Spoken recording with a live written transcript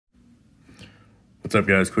What's up,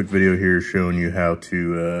 guys? Quick video here showing you how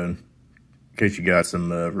to, in case you got some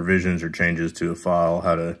revisions or changes to a file,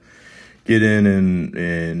 how to get in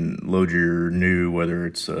and load your new, whether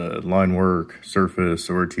it's line work, surface,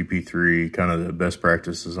 or TP3, kind of the best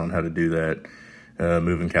practices on how to do that,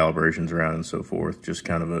 moving calibrations around and so forth. Just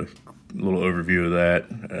kind of a little overview of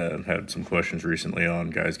that. Had some questions recently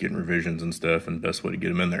on guys getting revisions and stuff and best way to get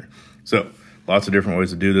them in there. So lots of different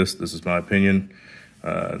ways to do this. This is my opinion.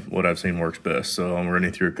 What I've seen works best. So I'm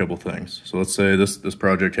running through a couple things. So let's say this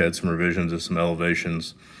project had some revisions of some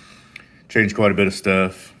elevations, changed quite a bit of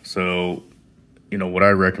stuff. So, you know, what I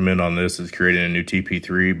recommend on this is creating a new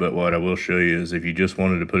TP3, but what I will show you is if you just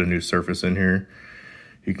wanted to put a new surface in here,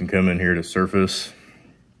 you can come in here to surface,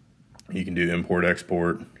 you can do import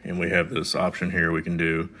export, and we have this option here. We can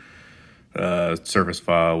do surface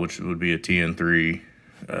file, which would be a TN3,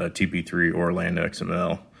 TP3, or land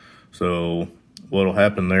XML. So what'll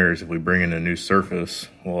happen there is if we bring in a new surface,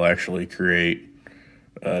 we'll actually create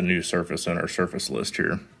a new surface in our surface list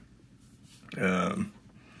here.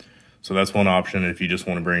 So that's one option. If you just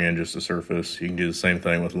want to bring in just a surface, you can do the same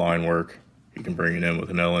thing with line work. You can bring it in with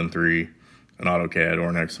an LN3, an AutoCAD, or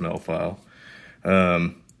an XML file.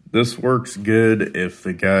 This works good if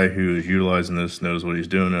the guy who is utilizing this knows what he's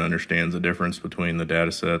doing and understands the difference between the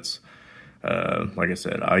data sets. Like I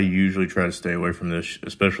said, I usually try to stay away from this,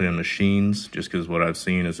 especially on machines, just because what I've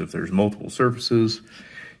seen is if there's multiple surfaces,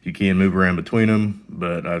 you can move around between them,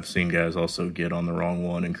 but I've seen guys also get on the wrong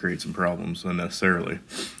one and create some problems unnecessarily.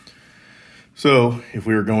 So if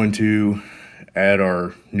we were going to add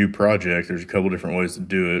our new project, there's a couple different ways to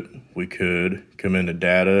do it. We could come into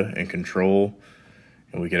data and control,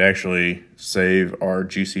 and we could actually save our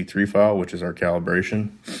Gc3 file, which is our calibration.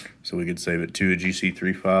 So we could save it to a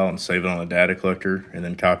Gc3 file and save it on a data collector and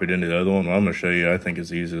then copy it into the other one. Well, I'm gonna show you, I think it's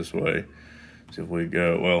the easiest way. So if we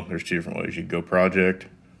go, well, there's two different ways. You can go project.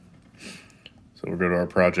 So we'll go to our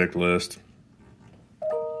project list.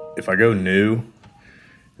 If I go new,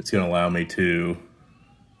 it's gonna allow me to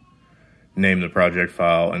name the project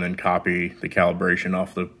file and then copy the calibration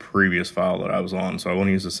off the previous file that I was on. So I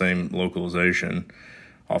wanna use the same localization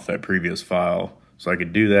off that previous file. So I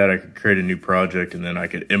could do that. I could create a new project and then I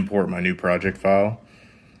could import my new project file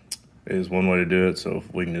is one way to do it. So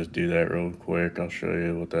if we can just do that real quick, I'll show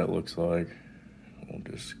you what that looks like.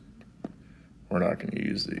 We're not going to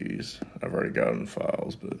use these. I've already got them in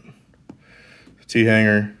files, but the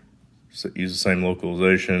T-hanger, use the same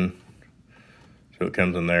localization. So it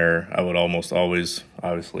comes in there. I would almost always,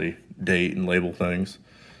 obviously, date and label things.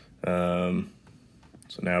 So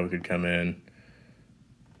now we could come in.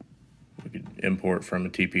 We could import from a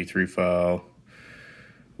TP3 file,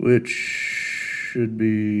 which should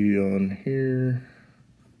be on here.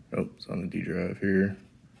 Oh, it's on the D drive here.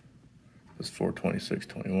 It's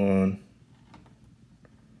 42621.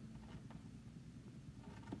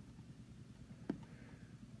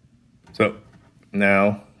 So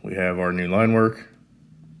now we have our new line work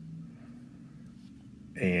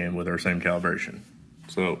and with our same calibration.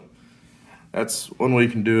 So that's one way you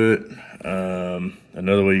can do it.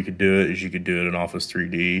 Another way you could do it is you could do it in Office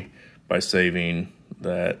 3D by saving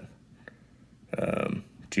that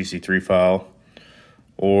Gc3 file,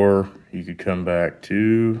 or you could come back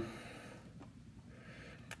to,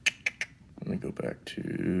 let me go back to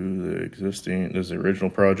the existing, this is the original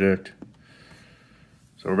project.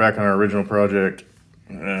 So we're back on our original project.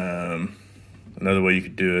 Another way you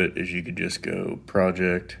could do it is you could just go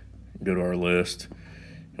project, go to our list,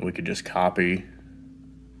 and we could just copy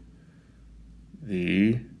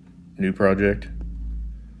the new project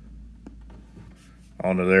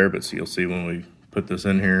onto there. But so you'll see when we put this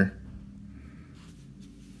in here,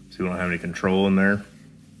 see we don't have any control in there.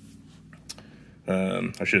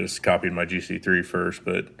 I should have copied my Gc3 first,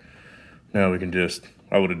 but now we can just,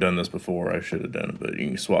 I would have done this before, I should have done it, but you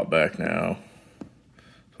can swap back now.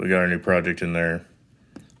 So we got our new project in there.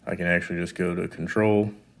 I can actually just go to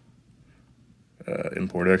control,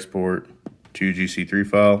 import export to Gc3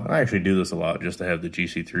 file. I actually do this a lot just to have the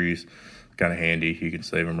Gc3s kind of handy. You can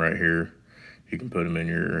save them right here. You can put them in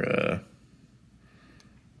your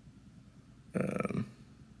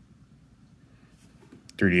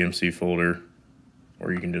 3DMC folder,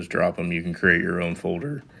 or you can just drop them. You can create your own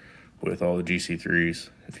folder with all the Gc3s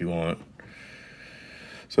if you want.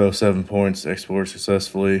 So 7 points, export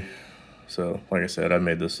successfully. So like I said, I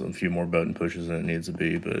made this a few more button pushes than it needs to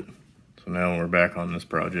be, but so now when we're back on this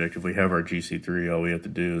project, if we have our Gc3, all we have to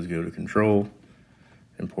do is go to control,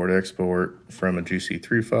 import export from a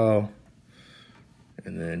Gc3 file,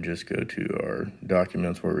 and then just go to our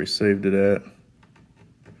documents where we saved it at.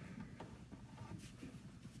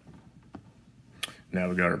 Now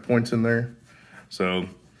we got our points in there. So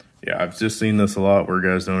yeah, I've just seen this a lot where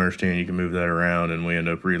guys don't understand you can move that around, and we end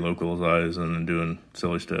up relocalizing and doing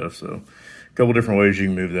silly stuff. So a couple different ways you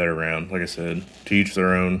can move that around. Like I said, to each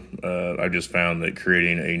their own. I just found that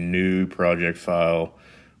creating a new project file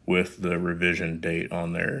with the revision date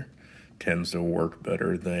on there tends to work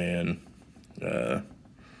better than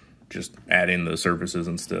just adding the surfaces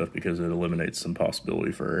and stuff, because it eliminates some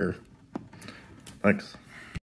possibility for error. Thanks.